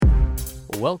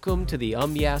Welcome to the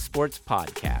Yeah Sports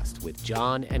Podcast with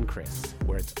John and Chris,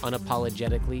 where it's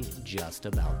unapologetically just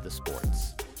about the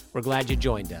sports. We're glad you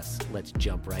joined us. Let's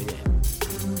jump right in.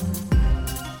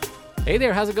 Hey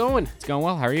there, how's it going? It's going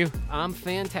well. How are you? I'm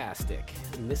fantastic.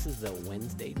 And this is the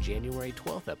Wednesday, January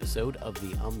 12th episode of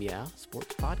the Yeah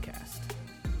Sports Podcast.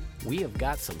 We have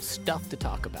got some stuff to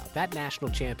talk about. That national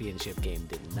championship game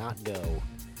did not go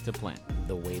To plan.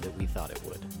 the way that we thought it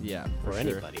would. Yeah, Or for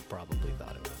anybody probably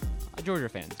thought it would. Georgia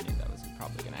fans knew that was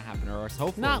probably going to happen, or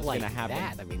hopefully Not it was like going to happen.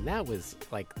 that. I mean, that was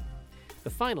like the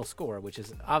final score, which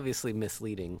is obviously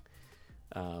misleading.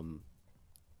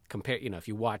 Compare, if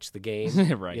you watch the game,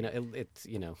 Right. It's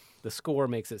the score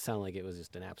makes it sound like it was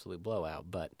just an absolute blowout,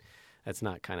 but that's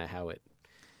not kind of how it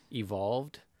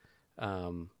evolved.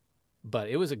 But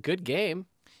it was a good game.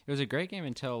 It was a great game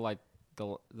until like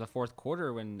the fourth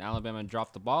quarter when Alabama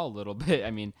dropped the ball a little bit.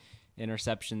 I mean,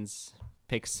 interceptions,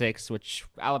 pick six, which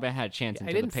Alabama had a chance. I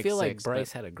until didn't the pick feel six, like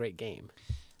Bryce had a great game.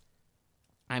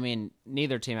 I mean,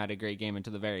 neither team had a great game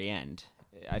until the very end.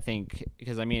 I think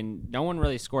because no one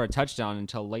really scored a touchdown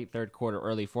until late third quarter,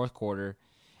 early fourth quarter,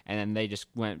 and then they just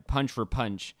went punch for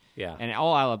punch. Yeah. And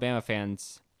all Alabama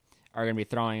fans are going to be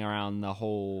throwing around the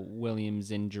whole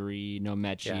Williams injury, no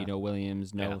Mechie, no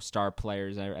Williams, no star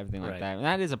players, everything like that. And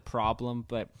that is a problem,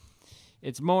 but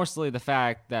it's mostly the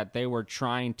fact that they were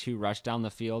trying to rush down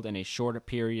the field in a short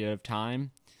period of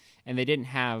time, and they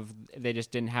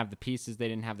just didn't have the pieces, they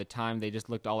didn't have the time, they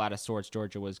just looked all out of sorts.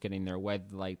 Georgia was getting their way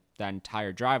like that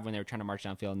entire drive when they were trying to march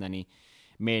downfield, and then he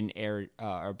made an error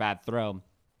or bad throw,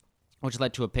 which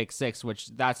led to a pick six, which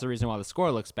that's the reason why the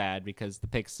score looks bad, because the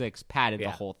pick six padded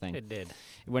the whole thing. It did.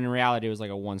 When in reality, it was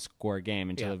like a one-score game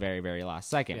until the very, very last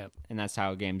second. Yep. And that's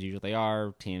how games usually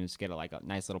are. Teams get a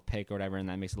nice little pick or whatever, and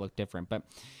that makes it look different. But,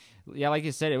 yeah, like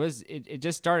you said, it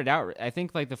just started out, I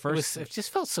think, like the first... It just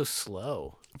felt so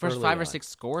slow. First 5 or 6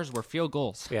 scores were field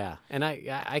goals. Yeah, and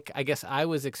I guess I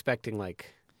was expecting,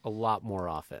 like, a lot more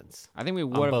offense. I think we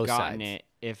would have gotten sides. it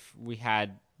if we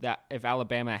had that, if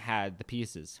Alabama had the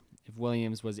pieces. If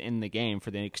Williams was in the game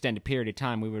for the extended period of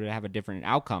time, we would have a different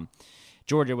outcome.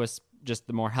 Georgia was just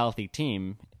the more healthy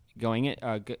team going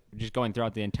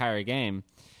throughout the entire game.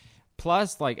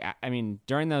 Plus,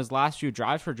 during those last few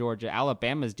drives for Georgia,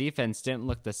 Alabama's defense didn't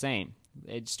look the same.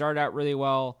 It started out really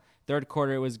well. Third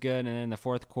quarter, it was good, and then the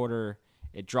fourth quarter,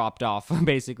 it dropped off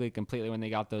basically completely when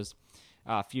they got those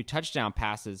few touchdown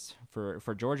passes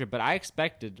for Georgia. But I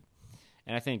expected,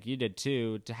 and I think you did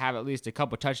too, to have at least a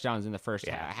couple touchdowns in the first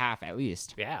half at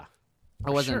least. Yeah.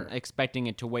 I wasn't expecting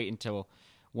it to wait until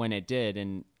when it did.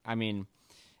 And,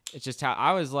 it's just how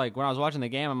I was like, when I was watching the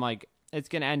game, I'm like, it's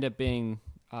going to end up being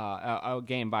a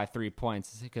game by 3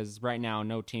 points, because right now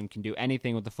no team can do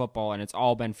anything with the football, and it's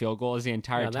all been field goals the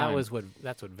entire time.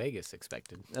 That's what Vegas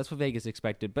expected. That's what Vegas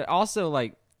expected. But also,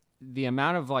 like, the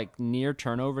amount of, like, near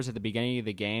turnovers at the beginning of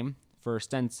the game for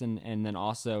Stenson and then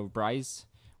also Bryce,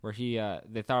 where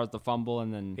they thought it was the fumble,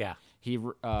 and then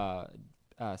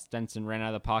Stenson ran out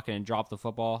of the pocket and dropped the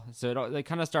football. So they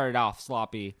kind of started off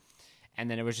sloppy, and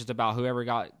then it was just about whoever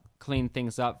got clean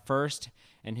things up first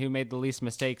and who made the least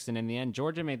mistakes. And in the end,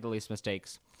 Georgia made the least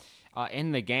mistakes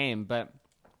in the game. But,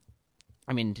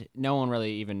 no one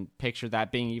really even pictured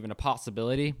that being even a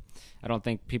possibility. I don't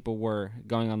think people were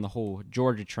going on the whole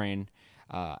Georgia train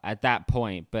at that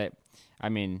point. But,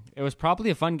 it was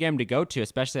probably a fun game to go to,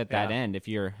 especially at that end. If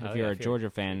you're a Georgia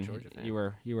fan, you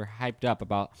were hyped up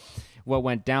about what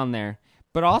went down there.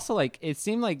 But also, like, it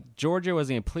seemed like Georgia was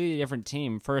a completely different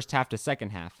team first half to second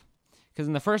half. Because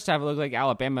in the first half, it looked like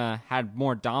Alabama had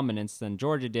more dominance than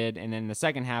Georgia did, and then in the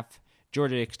second half,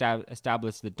 Georgia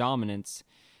established the dominance.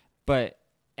 But,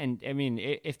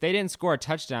 if they didn't score a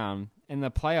touchdown in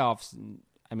the playoffs,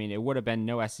 it would have been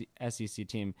no SEC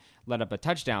team let up a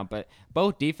touchdown. But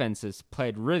both defenses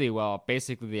played really well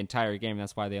basically the entire game.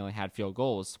 That's why they only had field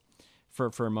goals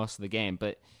for most of the game.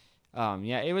 But,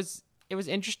 it was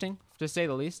interesting, to say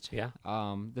the least. Yeah.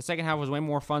 The second half was way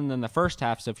more fun than the first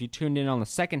half, so if you tuned in on the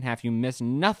second half, you missed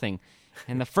nothing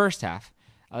in the first half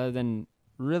other than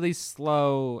really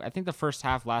slow. I think the first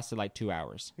half lasted like 2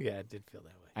 hours. Yeah, it did feel that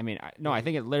way. I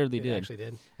think it literally did. It actually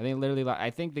did. I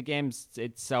think the game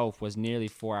itself was nearly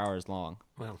 4 hours long.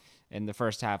 Wow. And the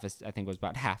first half, I think, was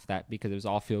about half that, because it was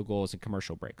all field goals and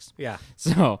commercial breaks. Yeah.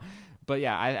 So, but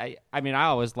yeah, I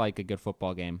always like a good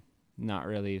football game. Not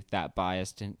really that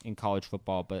biased in college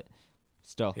football, but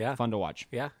still fun to watch.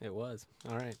 Yeah, it was.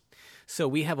 All right. So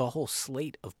we have a whole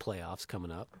slate of playoffs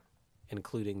coming up,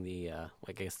 including the,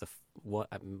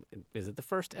 is it the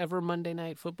first ever Monday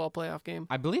Night Football playoff game?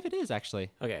 I believe it is, actually.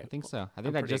 Okay. I think so. I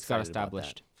think that just got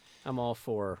established. I'm all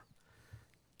for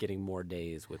getting more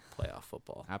days with playoff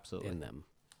football Absolutely. in them.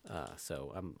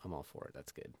 So I'm all for it.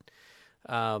 That's good.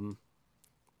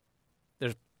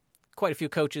 There's quite a few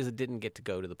coaches that didn't get to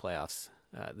go to the playoffs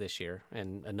this year,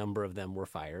 and a number of them were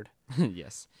fired.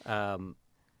 Yes.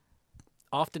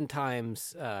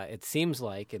 Oftentimes, it seems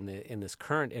like in this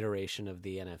current iteration of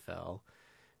the NFL,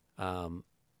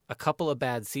 a couple of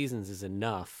bad seasons is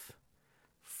enough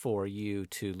for you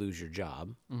to lose your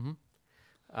job.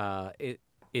 It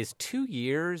is 2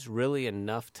 years really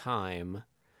enough time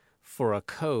for a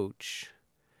coach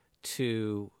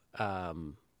to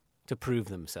prove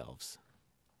themselves?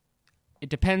 It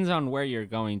depends on where you're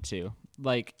going to.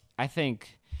 Like, I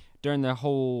think during the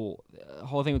whole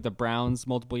thing with the Browns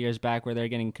multiple years back where they're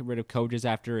getting rid of coaches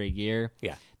after a year.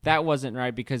 Yeah. That wasn't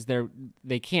right because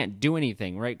they can't do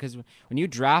anything, right? Because when you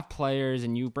draft players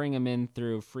and you bring them in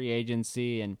through free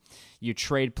agency and you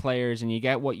trade players and you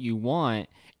get what you want,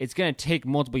 it's going to take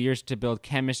multiple years to build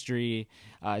chemistry.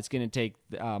 It's going to take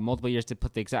multiple years to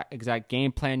put the exact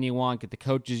game plan you want, get the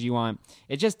coaches you want.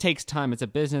 It just takes time. It's a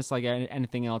business like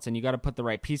anything else, and you got to put the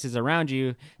right pieces around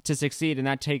you to succeed, and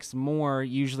that takes more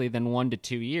usually than 1 to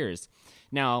 2 years.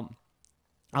 Now,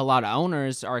 a lot of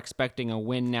owners are expecting a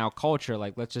win-now culture,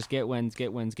 like let's just get wins,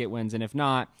 and if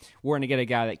not, we're going to get a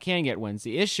guy that can get wins.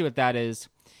 The issue with that is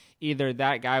either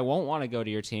that guy won't want to go to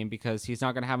your team because he's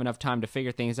not going to have enough time to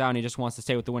figure things out and he just wants to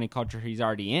stay with the winning culture he's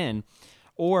already in,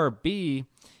 or B,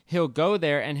 he'll go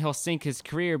there and he'll sink his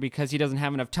career because he doesn't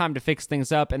have enough time to fix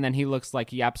things up, and then he looks like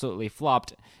he absolutely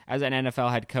flopped as an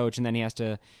NFL head coach, and then he has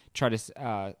to try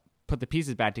to put the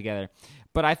pieces back together.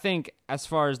 But I think as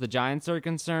far as the Giants are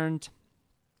concerned,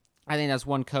 I think that's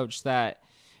one coach that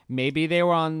maybe they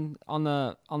were on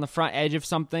the front edge of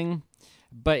something,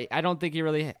 but I don't think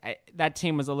that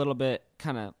team was a little bit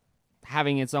kind of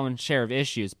having its own share of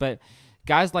issues. But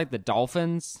guys like the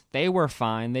Dolphins, they were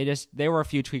fine. They were a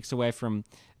few tweaks away from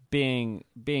being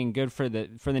good for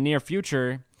the near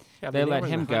future. Yeah, they let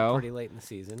him go pretty late in the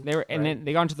season. And then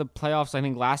they got into the playoffs, I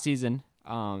think, last season.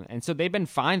 And so they've been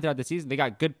fine throughout the season. They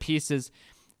got good pieces.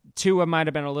 Tua might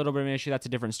have been a little bit of an issue. That's a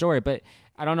different story. But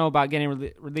I don't know about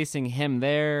releasing him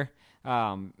there.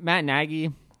 Matt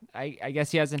Nagy, I guess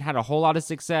he hasn't had a whole lot of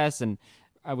success, and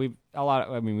we've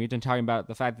been talking about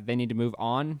the fact that they need to move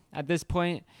on at this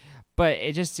point. But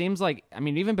it just seems like,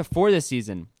 even before this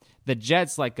season, the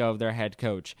Jets let go of their head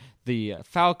coach. The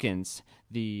Falcons,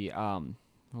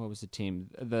 what was the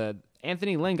team? The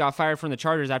Anthony Lynn got fired from the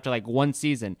Chargers after like one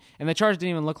season, and the Chargers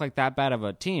didn't even look like that bad of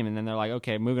a team. And then they're like,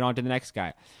 okay, moving on to the next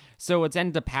guy. So what's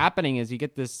ended up happening is you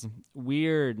get this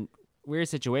weird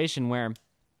situation where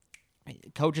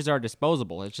coaches are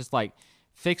disposable. It's just like,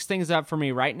 fix things up for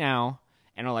me right now,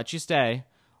 and I'll let you stay.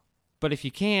 But if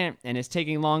you can't, and it's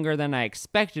taking longer than I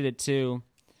expected it to,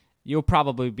 you'll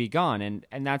probably be gone.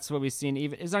 And that's what we've seen.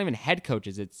 It's not even head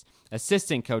coaches. It's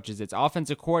assistant coaches. It's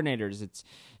offensive coordinators. It's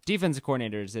defensive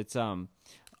coordinators. It's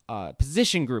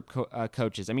position group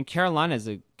coaches. Carolina is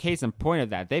a case in point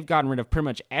of that. They've gotten rid of pretty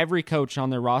much every coach in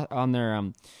their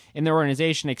in their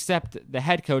organization except the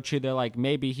head coach, who they're like,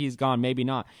 maybe he's gone, maybe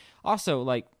not. Also,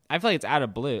 like, I feel like it's out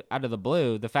of the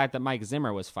blue, the fact that Mike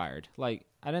Zimmer was fired. Like,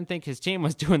 I didn't think his team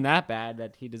was doing that bad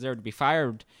that he deserved to be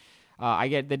fired. I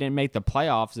get they didn't make the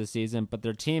playoffs this season, but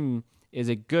their team is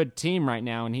a good team right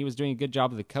now, and he was doing a good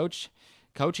job of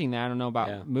coaching that. I don't know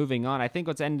about moving on. I think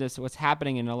what's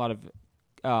happening in a lot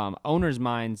of owners'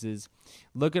 minds is,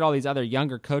 look at all these other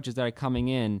younger coaches that are coming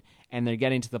in, and they're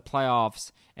getting to the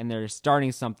playoffs, and they're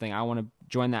starting something. I want to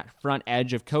join that front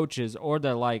edge of coaches. Or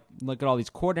they're like, look at all these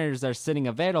coordinators that are sitting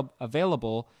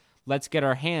available. Let's get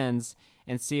our hands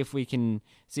and see if we can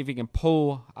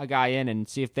pull a guy in and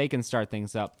see if they can start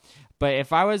things up. But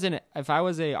if I was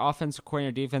a offensive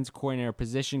coordinator, defensive coordinator,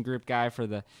 position group guy for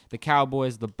the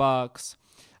Cowboys, the Bucks,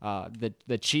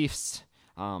 the Chiefs,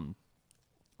 the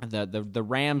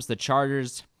Rams, the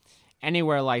Chargers,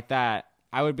 anywhere like that,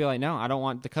 I would be like, no, I don't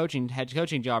want the head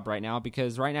coaching job right now,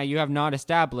 because right now you have not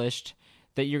established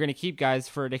that you're going to keep guys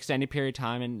for an extended period of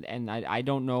time, and I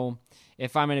don't know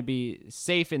if I'm going to be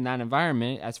safe in that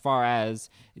environment as far as,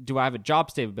 do I have a job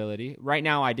stability? Right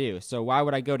now I do. So why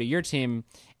would I go to your team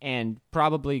and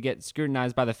probably get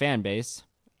scrutinized by the fan base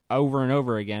over and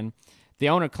over again? The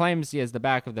owner claims he has the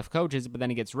back of the coaches, but then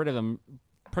he gets rid of them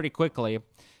pretty quickly.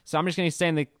 So I'm just going to stay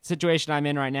in the situation I'm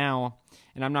in right now,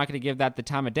 and I'm not going to give that the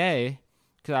time of day,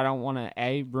 because I don't want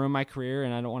to, ruin my career,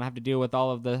 and I don't want to have to deal with all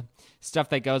of the stuff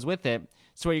that goes with it.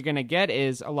 So what you're going to get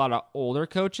is a lot of older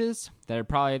coaches that are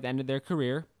probably at the end of their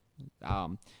career.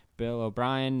 Bill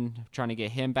O'Brien, trying to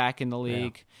get him back in the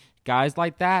league. Yeah. Guys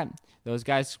like that, those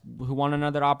guys who want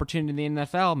another opportunity in the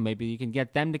NFL, maybe you can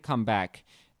get them to come back.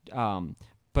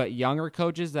 But younger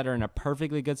coaches that are in a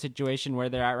perfectly good situation where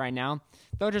they're at right now,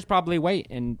 they'll just probably wait,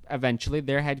 and eventually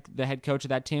the head coach of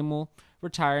that team will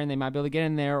retire, and they might be able to get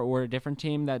in there, or a different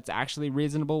team that's actually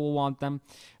reasonable will want them.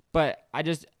 But I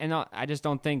just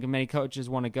don't think many coaches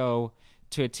want to go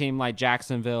to a team like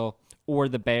Jacksonville or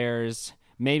the Bears,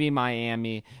 maybe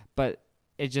Miami. But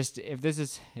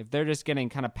if they're just getting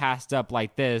kind of passed up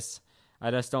like this,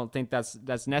 I just don't think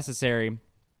that's necessary. And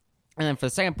then for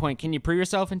the second point, can you prove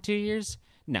yourself in 2 years?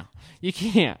 No, you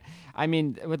can't. I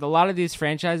mean, with a lot of these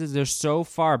franchises, they're so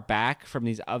far back from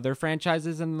these other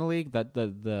franchises in the league, that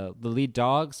the lead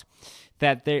dogs,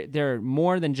 that they're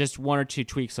more than just 1 or 2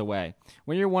 tweaks away.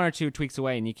 When you're 1 or 2 tweaks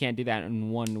away and you can't do that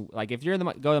in one, like if you're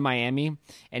go to Miami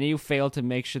and you fail to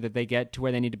make sure that they get to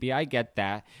where they need to be, I get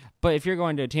that. But if you're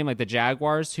going to a team like the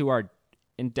Jaguars, who are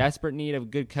in desperate need of a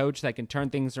good coach that can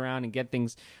turn things around and get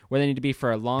things where they need to be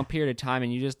for a long period of time,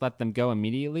 and you just let them go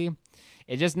immediately,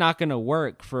 it's just not going to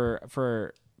work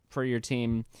for your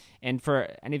team and for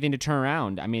anything to turn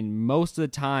around. I mean, most of the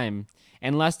time,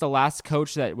 unless the last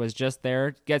coach that was just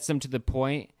there gets them to the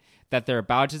point that they're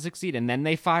about to succeed, and then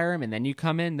they fire him, and then you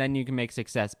come in, then you can make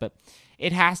success. But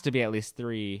it has to be at least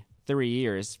three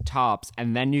years tops,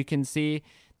 and then you can see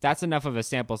that's enough of a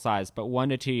sample size. But 1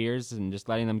 to 2 years and just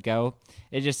letting them go,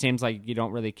 it just seems like you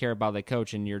don't really care about the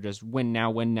coach, and you're just win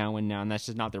now, and that's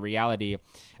just not the reality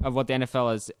of what the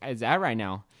NFL is at right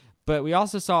now. But we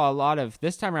also saw a lot of,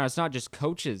 this time around, it's not just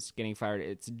coaches getting fired,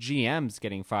 it's GMs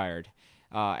getting fired.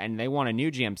 And they want a new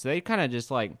GM. So they kind of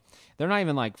just like, they're not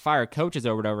even like fire coaches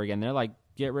over and over again. They're like,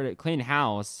 clean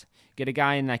house, get a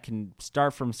guy in that can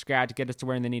start from scratch, get us to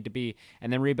where they need to be,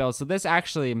 and then rebuild. So this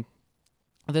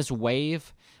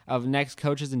wave of next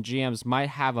coaches and GMs might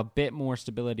have a bit more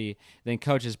stability than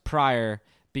coaches prior,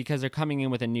 because they're coming in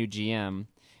with a new GM,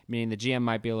 meaning the GM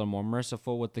might be a little more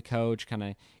merciful with the coach, kind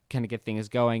of get things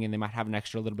going, and they might have an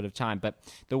extra little bit of time. But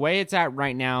the way it's at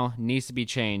right now needs to be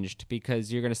changed,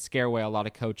 because you're going to scare away a lot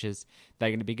of coaches that are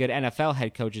going to be good NFL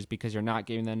head coaches, because you're not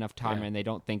giving them enough time, and they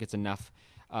don't think it's enough.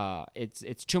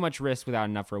 It's too much risk without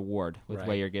enough reward with the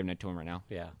way you're giving it to them right now.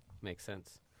 Yeah, makes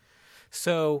sense.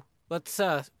 So let's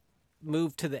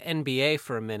move to the NBA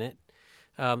for a minute.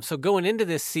 So going into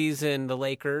this season, the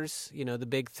Lakers, the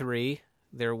big three,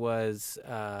 there was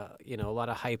a lot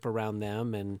of hype around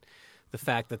them, and the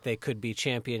fact that they could be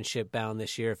championship bound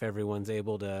this year if everyone's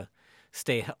able to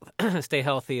stay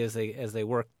healthy as they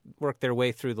work their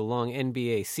way through the long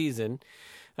NBA season.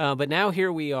 But now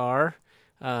here we are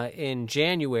in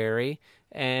January,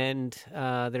 and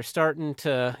they're starting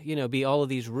to be all of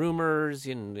these rumors,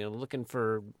 looking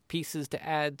for pieces to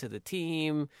add to the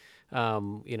team.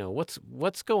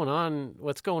 What's going on?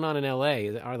 What's going on in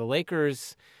LA? Are the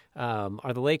Lakers? What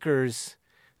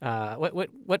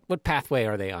pathway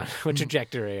are they on? What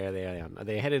trajectory are they on? Are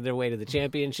they headed their way to the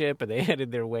championship? Are they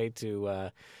headed their way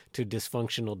to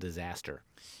dysfunctional disaster?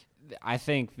 I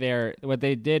think what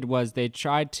they did was they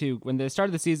tried to, when they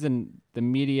started the season, the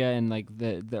media and like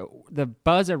the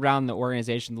buzz around the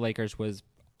organization, the Lakers, was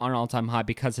on an all-time high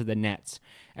because of the Nets.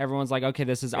 Everyone's like, okay,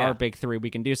 this is our big three. We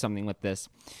can do something with this.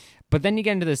 But then you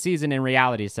get into the season and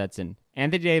reality sets in.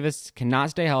 Anthony Davis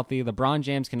cannot stay healthy. LeBron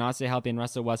James cannot stay healthy. And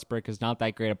Russell Westbrook is not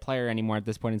that great a player anymore at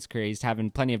this point in his career. He's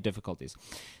having plenty of difficulties.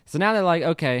 So now they're like,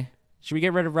 okay, should we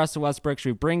get rid of Russell Westbrook? Should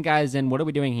we bring guys in? What are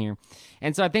we doing here?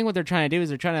 And so I think what they're trying to do is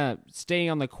they're trying to stay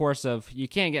on the course of, you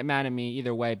can't get mad at me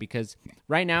either way, because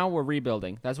right now we're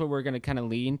rebuilding. That's what we're going to kind of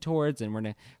lean towards, and we're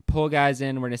going to pull guys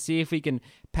in. We're going to see if we can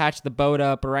patch the boat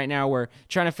up. But right now we're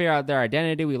trying to figure out their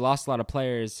identity. We lost a lot of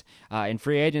players in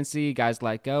free agency, guys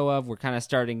let go of. We're kind of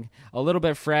starting a little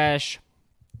bit fresh.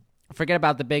 Forget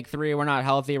about the big three. We're not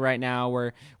healthy right now.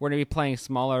 We're going to be playing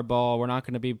smaller ball. We're not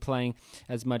going to be playing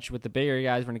as much with the bigger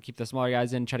guys. We're going to keep the smaller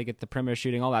guys in, try to get the perimeter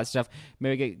shooting, all that stuff.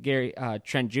 Maybe get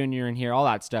Trent Jr. in here, all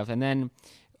that stuff. And then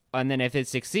if it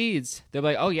succeeds, they'll be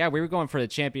like, oh yeah, we were going for the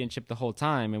championship the whole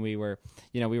time, and we were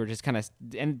just kind of.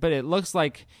 But it looks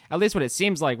like, at least what it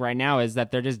seems like right now, is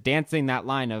that they're just dancing that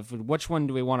line of which one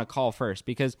do we want to call first?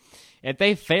 Because if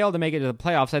they fail to make it to the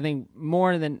playoffs, I think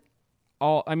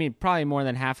probably more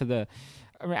than half of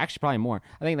actually probably more.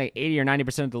 I think like 80 or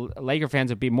 90% of the Laker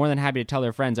fans would be more than happy to tell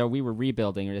their friends, oh, we were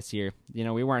rebuilding this year.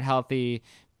 We weren't healthy.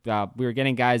 We were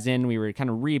getting guys in. We were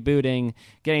kind of rebooting,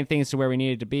 getting things to where we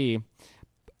needed to be.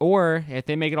 Or if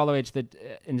they make it all the way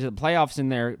into the playoffs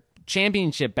and they're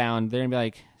championship bound, they're going to be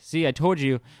like, see, I told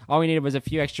you, all we needed was a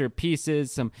few extra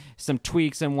pieces, some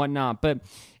tweaks and whatnot. But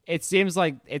it seems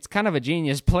like it's kind of a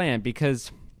genius plan,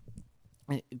 because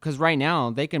right now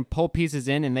they can pull pieces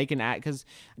in and they can act, because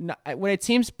when a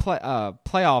team's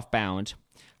playoff bound,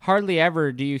 hardly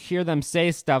ever do you hear them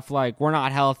say stuff like, we're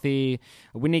not healthy,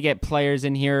 we need to get players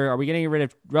in here, are we getting rid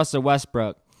of Russell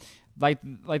Westbrook?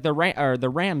 Like the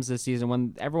Rams this season,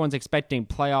 when everyone's expecting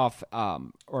playoff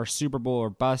or Super Bowl or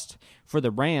bust for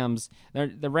the Rams,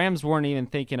 the Rams weren't even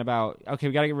thinking about, okay,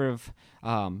 we got to get rid of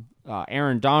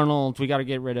Aaron Donald, we got to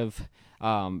get rid of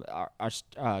our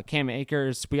Cam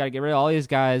Akers, we got to get rid of all these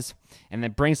guys and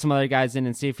then bring some other guys in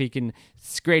and see if we can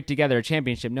scrape together a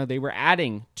championship. No, they were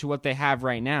adding to what they have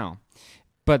right now.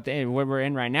 But what we're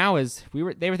in right now is they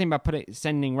were thinking about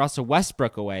sending Russell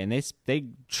Westbrook away, and they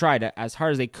tried as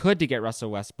hard as they could to get Russell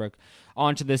Westbrook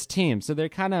onto this team. So they're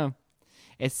kind of,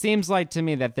 it seems like to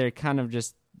me that they're kind of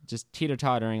just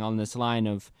teeter-tottering on this line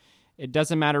of, it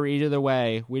doesn't matter either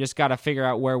way. We just got to figure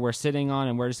out where we're sitting on,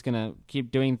 and we're just going to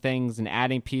keep doing things and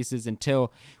adding pieces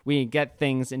until we get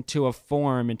things into a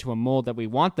form, into a mold that we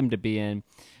want them to be in.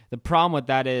 The problem with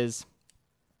that is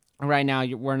right now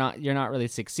you're not really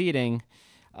succeeding.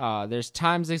 There's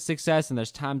times of success and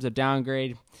there's times of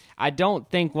downgrade. I don't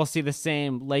think we'll see the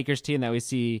same Lakers team that we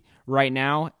see right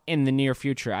now in the near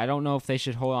future. I don't know if they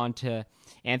should hold on to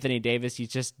Anthony Davis. He's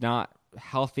just not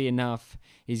healthy enough.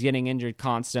 He's getting injured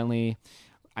constantly.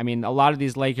 I mean, a lot of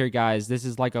these Laker guys, this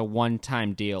is like a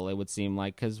one-time deal, it would seem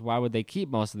like, because why would they keep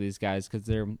most of these guys? Because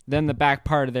they're in the back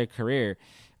part of their career.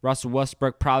 Russell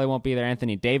Westbrook probably won't be there.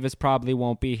 Anthony Davis probably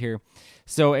won't be here.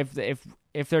 So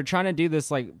if they're trying to do this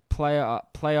like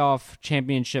playoff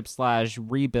championship /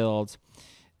 rebuild,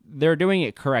 they're doing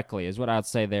it correctly is what I'd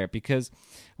say there, because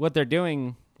what they're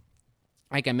doing,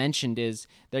 like I mentioned, is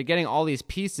they're getting all these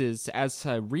pieces as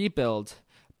a rebuild,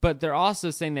 but they're also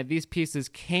saying that these pieces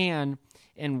can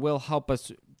and will help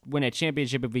us win a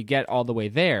championship if we get all the way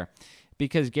there.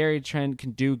 Because Gary Trent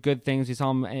can do good things. We saw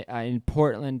him in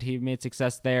Portland. He made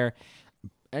success there.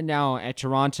 And now at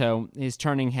Toronto, he's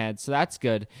turning heads. So that's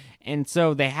good. And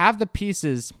so they have the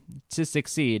pieces to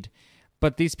succeed,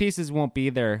 but these pieces won't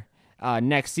be there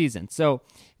next season. So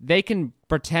they can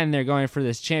pretend they're going for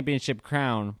this championship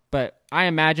crown, but I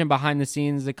imagine behind the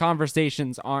scenes, the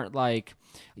conversations aren't like,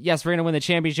 yes, we're going to win the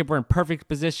championship. We're in perfect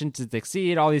position to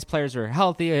succeed. All these players are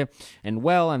healthy and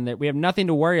well, and we have nothing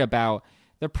to worry about.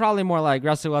 They're probably more like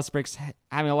Russell Westbrook's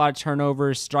having a lot of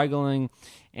turnovers, struggling.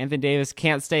 Anthony Davis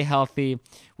can't stay healthy.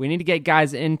 We need to get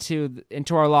guys into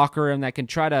our locker room that can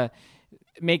try to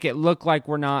make it look like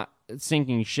we're not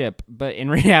sinking ship. But in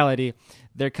reality,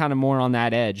 they're kind of more on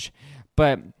that edge.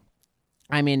 But,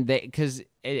 I mean, because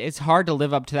it's hard to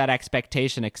live up to that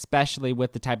expectation, especially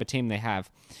with the type of team they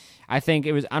have. I think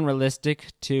it was unrealistic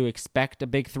to expect a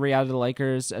big three out of the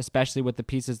Lakers, especially with the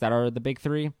pieces that are the big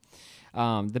three.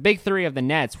 The big three of the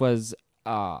Nets was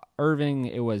Irving,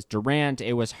 it was Durant,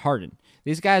 it was Harden.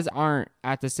 These guys aren't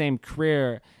at the same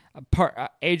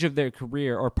age of their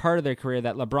career or part of their career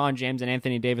that LeBron James and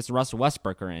Anthony Davis and Russell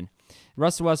Westbrook are in.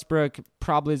 Russell Westbrook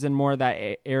probably is in more of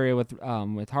that area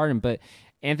with Harden, but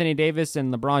Anthony Davis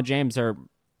and LeBron James are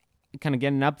kind of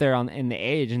getting up there in the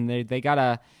age, and they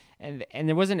gotta, and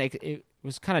it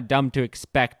was kind of dumb to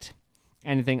expect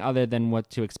anything other than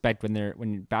what to expect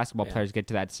when basketball players get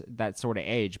to that sort of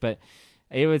age. But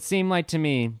it would seem like to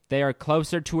me they are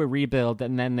closer to a rebuild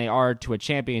than they are to a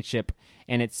championship,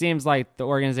 and it seems like the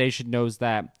organization knows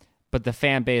that, but the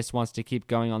fan base wants to keep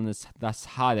going on this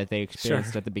high that they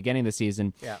experienced at the beginning of the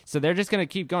season. Yeah. So they're just going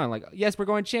to keep going. Like, yes, we're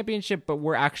going championship, but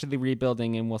we're actually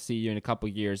rebuilding, and we'll see you in a couple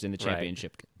years in the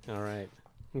championship. Right. All right.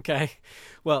 Okay.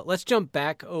 Well, let's jump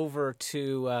back over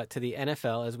to the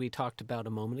NFL. As we talked about a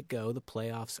moment ago, the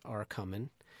playoffs are coming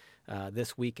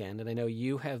this weekend, and I know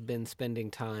you have been spending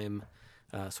time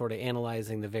sort of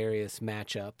analyzing the various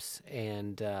matchups,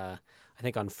 and I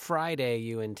think on Friday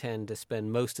you intend to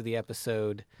spend most of the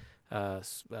episode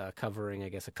covering, I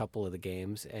guess, a couple of the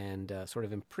games, and sort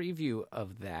of in preview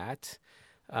of that,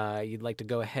 you'd like to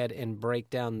go ahead and break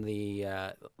down the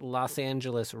Los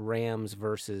Angeles Rams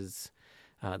versus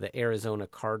the Arizona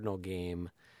Cardinal game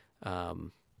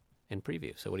in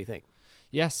preview. So what do you think?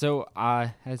 Yeah, so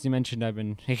as you mentioned, I've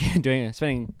been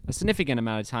spending a significant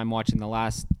amount of time watching the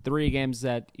last 3 games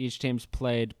that each team's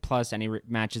played, plus any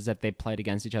matches that they played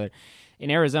against each other.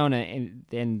 In Arizona,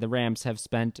 and the Rams have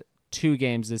spent 2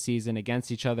 games this season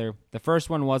against each other. The first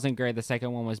one wasn't great. The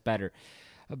second one was better.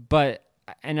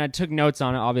 And I took notes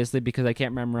on it, obviously, because I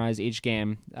can't memorize each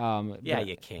game.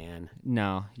 You can.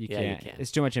 No, you can't. You can.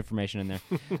 It's too much information in there.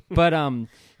 But,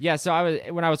 so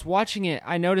when I was watching it,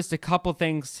 I noticed a couple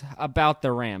things about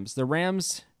the Rams. The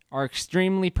Rams are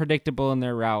extremely predictable in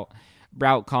their route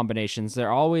combinations.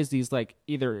 They're always these, like,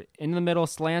 either in the middle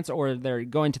slants or they're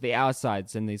going to the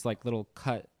outsides and these, like, little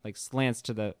cut, like, slants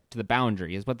to the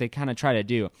boundary is what they kind of try to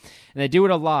do. And they do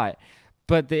it a lot.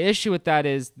 But the issue with that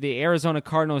is the Arizona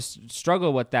Cardinals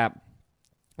struggle with that.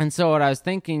 And so what I was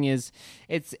thinking is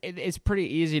it's pretty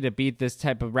easy to beat this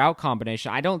type of route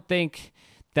combination. I don't think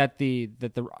that the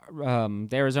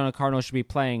Arizona Cardinals should be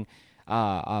playing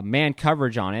man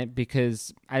coverage on it,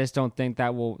 because I just don't think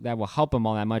that will help them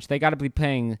all that much. They got to be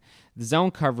playing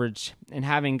zone coverage and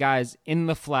having guys in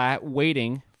the flat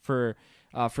waiting for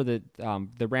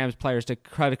the Rams players to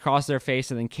cut across their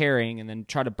face and then carrying and then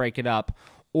try to break it up.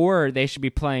 Or they should be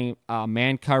playing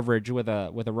man coverage with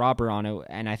a robber on it,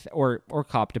 and or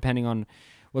cop, depending on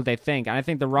what they think. And I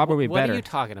think the robber would be better. What are you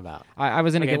talking about? I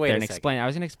was going to get there and explain. I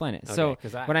was going to explain it. Okay,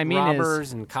 so what I mean robbers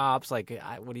is and cops. Like,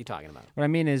 what are you talking about? What I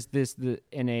mean is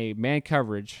in a man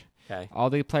coverage. Okay. All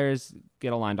the players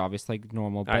get aligned, obviously, like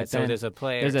normal. But all right, so there's a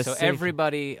player. So safety.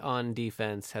 Everybody on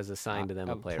defense has assigned to them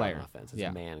a player on offense.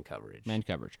 It's man coverage. Man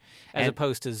coverage. As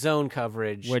opposed to zone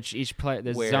coverage. Which each player,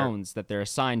 there's zones that they're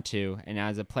assigned to, and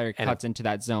as a player cuts into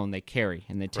that zone, they carry,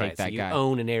 and they take that so guy. You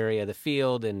own an area of the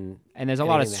field, and there's a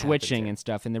lot of switching and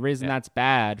stuff. And the reason that's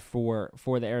bad for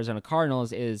the Arizona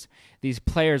Cardinals is these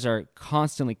players are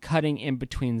constantly cutting in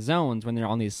between zones when they're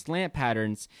on these slant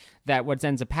patterns, that what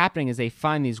ends up happening is they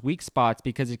find these weak spots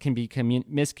because it can be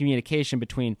miscommunication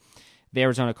between the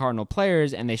Arizona Cardinal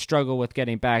players, and they struggle with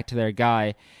getting back to their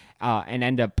guy and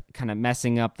end up kind of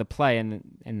messing up the play, and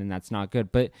then that's not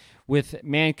good. But with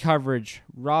man coverage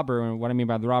robber, and what I mean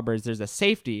by the robber is there's a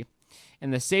safety,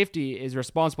 and the safety is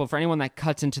responsible for anyone that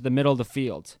cuts into the middle of the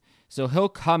field. So he'll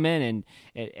come in,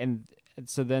 and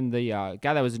so then the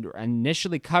guy that was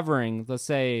initially covering, let's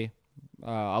say,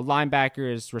 a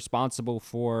linebacker is responsible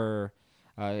for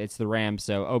it's the Rams,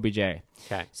 so OBJ.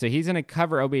 Okay. So he's going to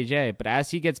cover OBJ, but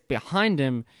as he gets behind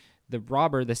him,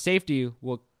 the safety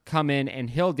will come in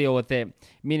and he'll deal with it,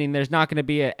 meaning there's not going to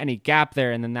be any gap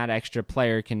there, and then that extra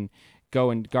player can go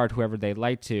and guard whoever they'd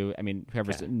like to. I mean,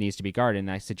 whoever needs to be guarded in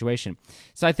that situation.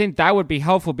 So I think that would be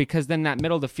helpful, because then that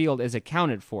middle of the field is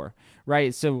accounted for,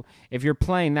 right? So if you're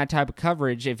playing that type of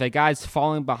coverage, if a guy's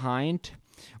falling behind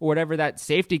or whatever, that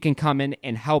safety can come in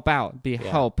and help out,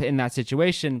 help in that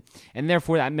situation, and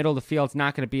therefore that middle of the field is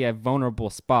not going to be a vulnerable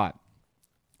spot.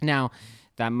 Now,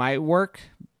 that might work,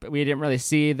 but we didn't really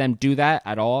see them do that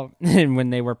at all when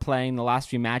they were playing the last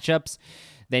few matchups.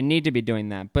 They need to be doing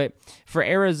that. But for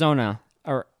Arizona,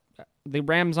 or the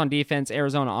Rams on defense,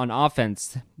 Arizona on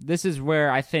offense, this is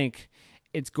where I think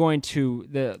it's going to,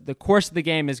 the course of the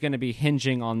game is going to be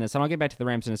hinging on this. And I'll get back to the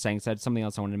Rams in a second, so I had something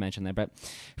else I wanted to mention there. But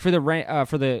for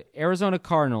the Arizona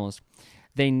Cardinals,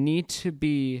 they need to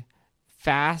be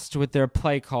fast with their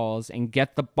play calls and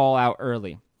get the ball out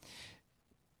early.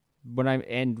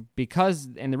 And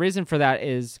the reason for that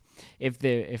is if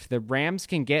the Rams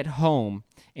can get home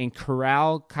and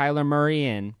corral Kyler Murray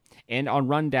in, and on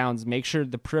rundowns make sure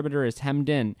the perimeter is hemmed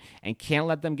in and can't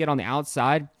let them get on the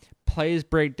outside, plays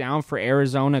break down for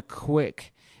Arizona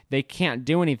quick. They can't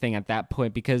do anything at that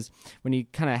point, because when you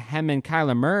kind of hem in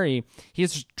Kyler Murray,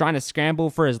 he's trying to scramble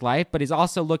for his life, but he's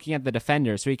also looking at the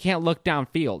defender, so he can't look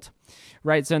downfield,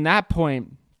 right? So in that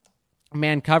point,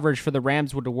 man coverage for the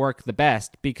Rams would work the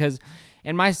best, because,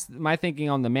 and my thinking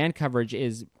on the man coverage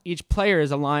is each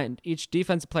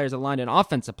defensive player is aligned an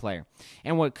offensive player.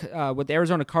 And what the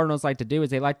Arizona Cardinals like to do is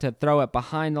they like to throw it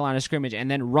behind the line of scrimmage and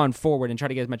then run forward and try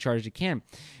to get as much yardage as you can.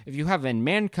 If you have in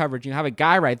man coverage, you have a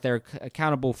guy right there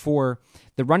accountable for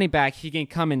the running back. He can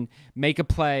come and make a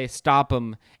play, stop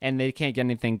him, and they can't get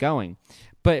anything going.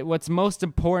 But what's most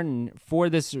important for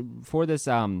this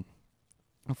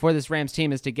Rams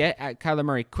team is to get at Kyler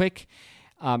Murray quick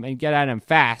and get at him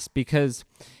fast, because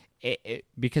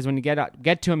when you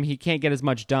get to him, he can't get as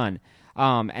much done.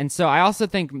 And so I also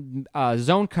think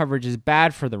zone coverage is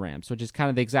bad for the Rams, which is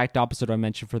kind of the exact opposite I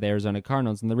mentioned for the Arizona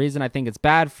Cardinals. And the reason I think it's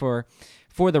bad for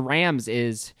the Rams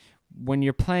is when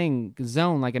you're playing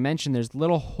zone, like I mentioned, there's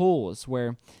little holes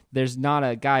where there's not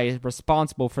a guy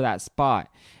responsible for that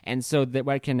spot. And so that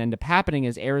what can end up happening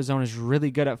is Arizona's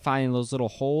really good at finding those little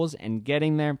holes and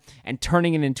getting there and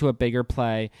turning it into a bigger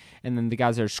play. And then the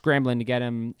guys are scrambling to get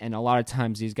him. And a lot of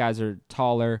times these guys are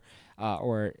taller,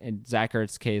 or in Zach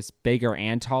Ertz's case, bigger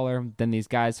and taller than these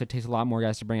guys. So it takes a lot more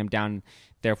guys to bring him down,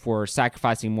 therefore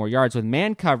sacrificing more yards. With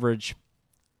man coverage,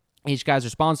 each guy's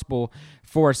responsible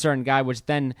for a certain guy, which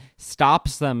then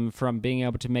stops them from being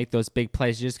able to make those big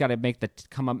plays. You just got to make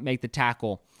the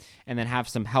tackle, and then have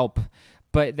some help.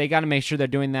 But they got to make sure they're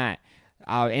doing that.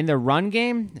 In the run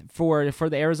game for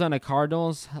the Arizona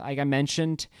Cardinals, like I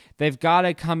mentioned, they've got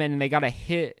to come in and they got to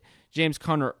hit James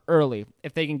Conner early.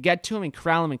 If they can get to him and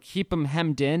corral him and keep him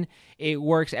hemmed in, it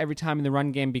works every time, and the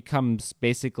run game becomes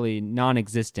basically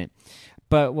non-existent.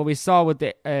 But what we saw with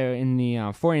in the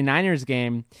 49ers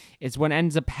game is what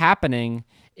ends up happening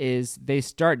is they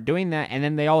start doing that, and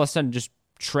then they all of a sudden just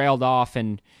trailed off,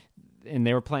 and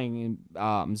they were playing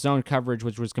zone coverage,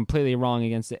 which was completely wrong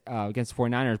against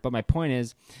 49ers. But my point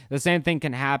is the same thing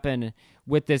can happen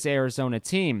with this Arizona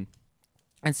team.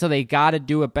 And so they got to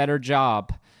do a better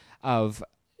job of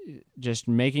just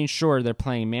making sure they're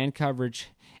playing man coverage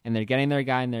and they're getting their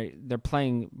guy and they're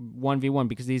playing 1v1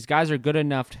 because these guys are good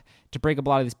enough to break up a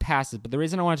lot of these passes. But the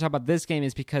reason I want to talk about this game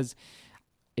is because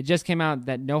it just came out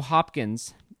that no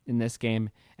Hopkins in this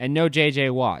game and no J.J.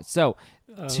 Watt. So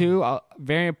two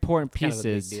very important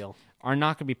pieces are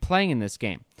not going to be playing in this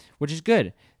game, which is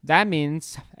good. That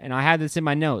means, and I had this in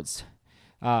my notes,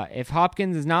 if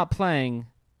Hopkins is not playing,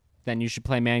 then you should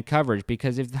play man coverage,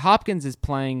 because if Hopkins is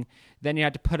playing, then you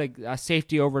have to put a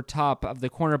safety over top of the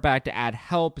cornerback to add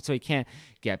help so he can't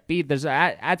get beat.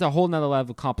 Adds a whole nother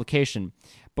level of complication.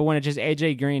 But when it's just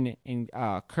A.J. Green and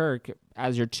Kirk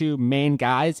as your two main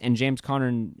guys and James Conner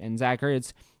and Zach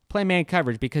Ertz, play man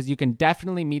coverage because you can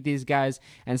definitely meet these guys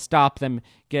and stop them,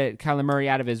 get Kyler Murray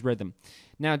out of his rhythm.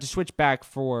 Now, I wanted to switch back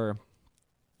one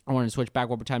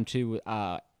more time to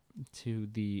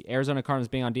the Arizona Cardinals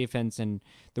being on defense and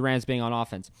the Rams being on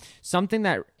offense. Something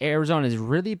that Arizona is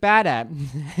really bad at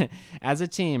as a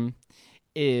team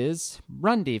is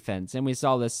run defense. And we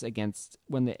saw this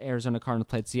when the Arizona Cardinals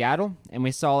played Seattle, and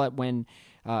we saw it when,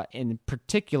 in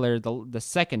particular, the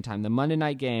second time, the Monday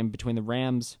night game between the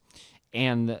Rams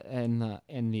and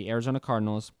the Arizona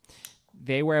Cardinals,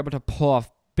 they were able to pull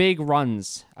off big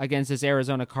runs against this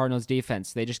Arizona Cardinals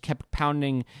defense. They just kept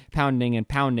pounding,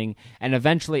 and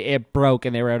eventually it broke,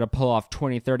 and they were able to pull off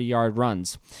 20, 30-yard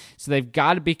runs. So they've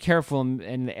got to be careful,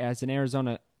 and as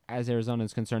Arizona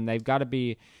is concerned, they've got to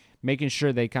be making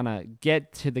sure they kind of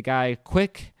get to the guy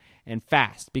quick and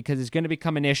fast, because it's going to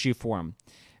become an issue for them.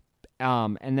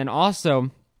 And then also,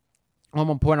 one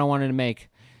more point I wanted to make,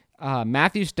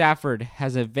 Matthew Stafford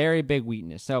has a very big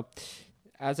weakness. So,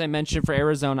 as I mentioned, for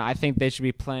Arizona, I think they should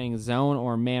be playing zone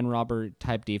or man robber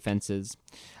type defenses.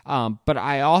 But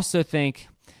I also think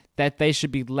that they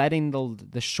should be letting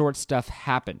the short stuff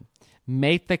happen.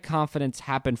 Make the confidence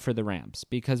happen for the Rams,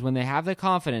 because when they have the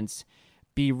confidence,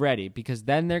 be ready, because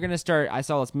then they're going to start. I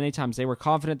saw this many times. They were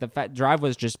confident. The drive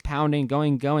was just pounding,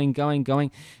 going.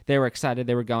 They were excited.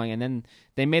 They were going. And then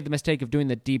they made the mistake of doing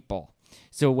the deep ball.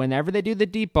 So whenever they do the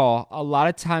deep ball, a lot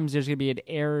of times there's going to be an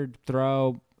error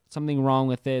throw, something wrong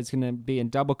with it. It's going to be in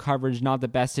double coverage, not the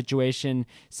best situation.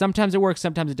 Sometimes it works,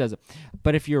 sometimes it doesn't.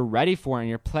 But if you're ready for it and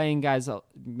you're playing guys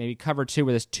maybe cover two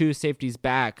where there's two safeties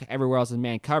back, everywhere else is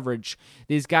man coverage,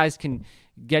 these guys can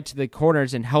get to the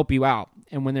corners and help you out.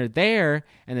 And when they're there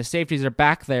and the safeties are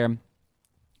back there,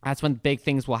 that's when big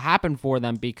things will happen for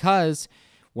them, because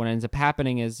what ends up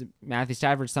happening is Matthew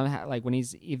Stafford, somehow, like when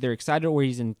he's either excited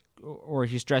or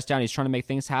he's stressed out, he's trying to make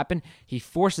things happen, he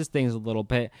forces things a little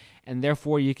bit, and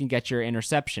therefore you can get your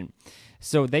interception.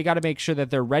 So they got to make sure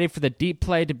that they're ready for the deep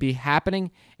play to be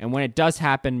happening, and when it does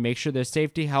happen, make sure there's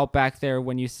safety help back there.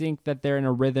 When you think that they're in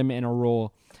a rhythm and a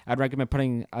roll, I'd recommend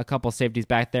putting a couple safeties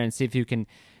back there and see if you can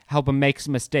help them make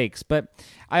some mistakes. But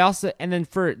and then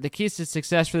for the keys to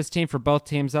success for this team, for both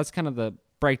teams, that's kind of the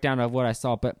breakdown of what I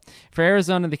saw. But for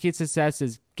Arizona, the key to success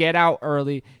is get out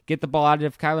early, get the ball out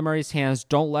of Kyler Murray's hands,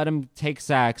 don't let him take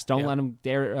sacks, don't let him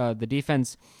the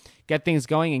defense get things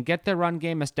going, and get the run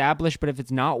game established. But if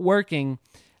it's not working,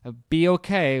 be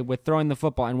okay with throwing the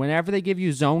football. And whenever they give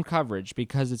you zone coverage,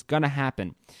 because it's going to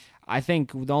happen, I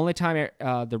think the only time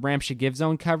the Rams should give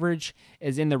zone coverage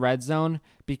is in the red zone,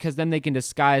 because then they can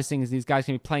disguise things. These guys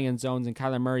can be playing in zones, and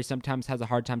Kyler Murray sometimes has a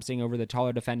hard time seeing over the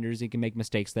taller defenders. He can make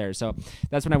mistakes there. So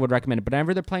that's when I would recommend it. But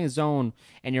whenever they're playing zone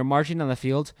and you're marching on the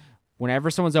field,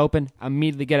 whenever someone's open,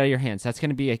 immediately get out of your hands. That's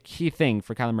going to be a key thing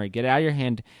for Kyler Murray. Get it out of your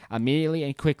hand immediately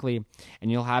and quickly,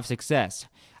 and you'll have success.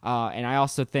 And I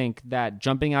also think that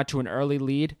jumping out to an early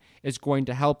lead is going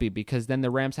to help you, because then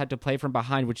the Rams had to play from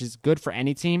behind, which is good for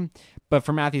any team. But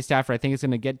for Matthew Stafford, I think it's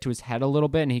going to get to his head a little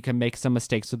bit, and he can make some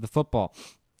mistakes with the football.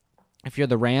 If you're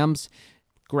the Rams,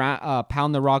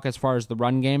 pound the rock as far as the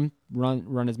run game.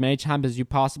 Run as many times as you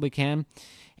possibly can,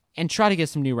 and try to get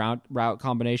some new route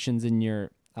combinations in your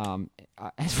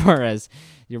as far as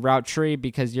your route tree,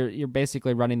 because you're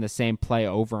basically running the same play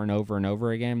over and over and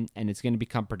over again, and it's going to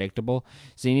become predictable.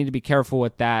 So you need to be careful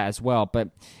with that as well. But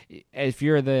if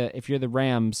you're the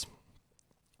Rams,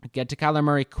 get to Kyler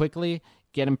Murray quickly,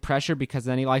 get him pressure, because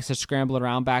then he likes to scramble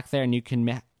around back there, and you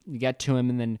can get to him,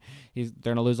 and then they're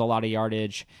going to lose a lot of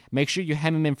yardage. Make sure you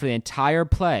hem him in for the entire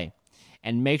play,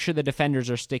 and make sure the defenders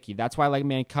are sticky. That's why I like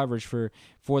man coverage for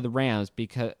the Rams,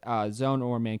 because zone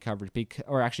or man coverage,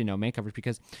 man coverage,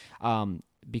 because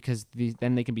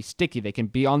then they can be sticky. They can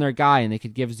be on their guy, and they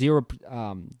could give zero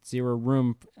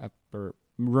room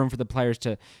for the players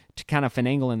to kind of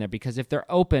finagle in there, because if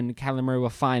they're open, Kyler Murray will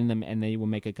find them and they will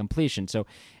make a completion. So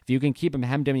if you can keep them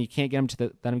hemmed in, you can't get them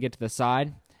let them get to the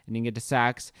side and you can get to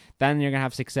sacks, then you're going to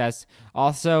have success.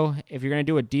 Also, if you're going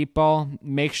to do a deep ball,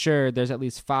 make sure there's at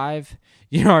least 5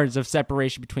 yards of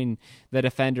separation between the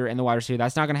defender and the wide receiver.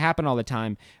 That's not going to happen all the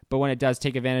time, but when it does,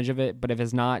 take advantage of it. But if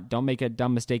it's not, don't make a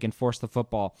dumb mistake and force the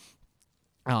football.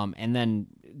 And then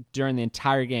during the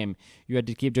entire game, you had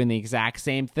to keep doing the exact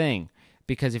same thing,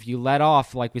 because if you let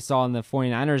off, like we saw in the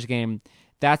 49ers game,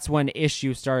 that's when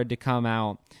issues started to come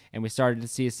out and we started to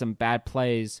see some bad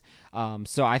plays.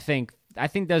 So I think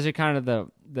those are kind of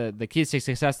the keys to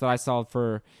success that I saw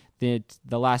for the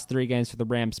last 3 games for the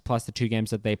Rams, plus the 2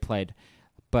 games that they played.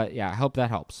 But yeah, I hope that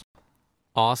helps.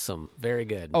 Awesome. Very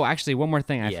good. Oh, actually, one more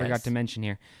thing I forgot to mention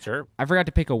here. Sure. I forgot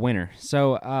to pick a winner.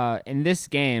 So in this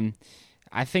game,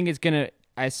 I think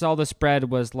I saw the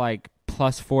spread was like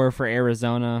 +4 for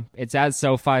Arizona. It's at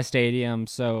SoFi Stadium,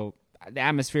 so the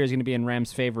atmosphere is going to be in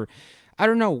Rams' favor. I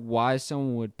don't know why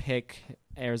someone would pick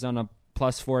Arizona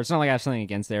 +4. It's not like I have something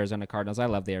against the Arizona Cardinals. I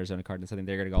love the Arizona Cardinals. I think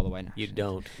they're going to go all the way now. You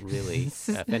don't, really.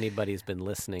 If anybody's been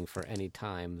listening for any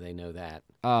time, they know that.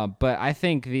 But I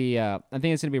think it's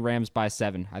going to be Rams by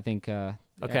 7. I think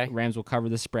Rams will cover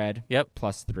the spread. Yep.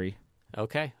 +3.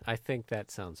 Okay. I think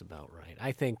that sounds about right.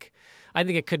 I think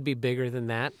it could be bigger than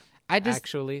that. I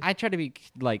try to be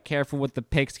careful with the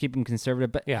picks, keep them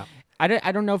conservative, but yeah, I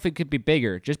don't know if it could be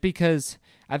bigger, just because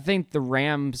I think the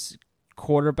Rams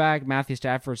quarterback Matthew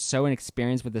Stafford is so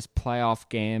inexperienced with this playoff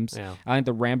games. Yeah. I think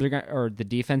the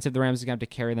defense of the Rams is going to have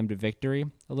to carry them to victory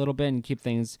a little bit and keep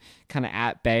things kind of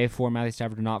at bay for Matthew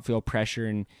Stafford to not feel pressure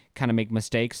and kind of make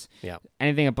mistakes. Yeah.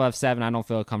 Anything above 7, I don't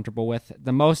feel comfortable with.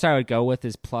 The most I would go with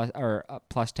is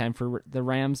 +10 for the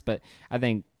Rams, but I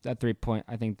think at 3 point,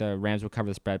 I think the Rams will cover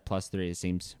the spread +3. It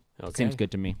seems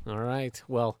good to me. All right.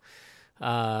 Well,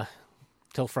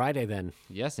 till Friday then.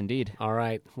 Yes, indeed. All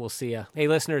right. We'll see ya. Hey,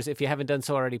 listeners, if you haven't done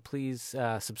so already, please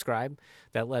subscribe.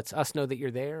 That lets us know that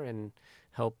you're there and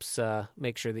helps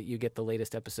make sure that you get the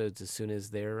latest episodes as soon as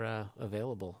they're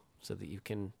available, so that you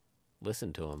can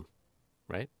listen to them.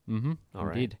 Right? Mm-hmm. All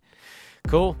right. Indeed.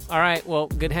 Cool. All right. Well,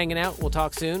 good hanging out. We'll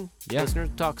talk soon. Yeah. Listeners,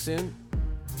 talk soon.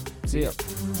 See ya.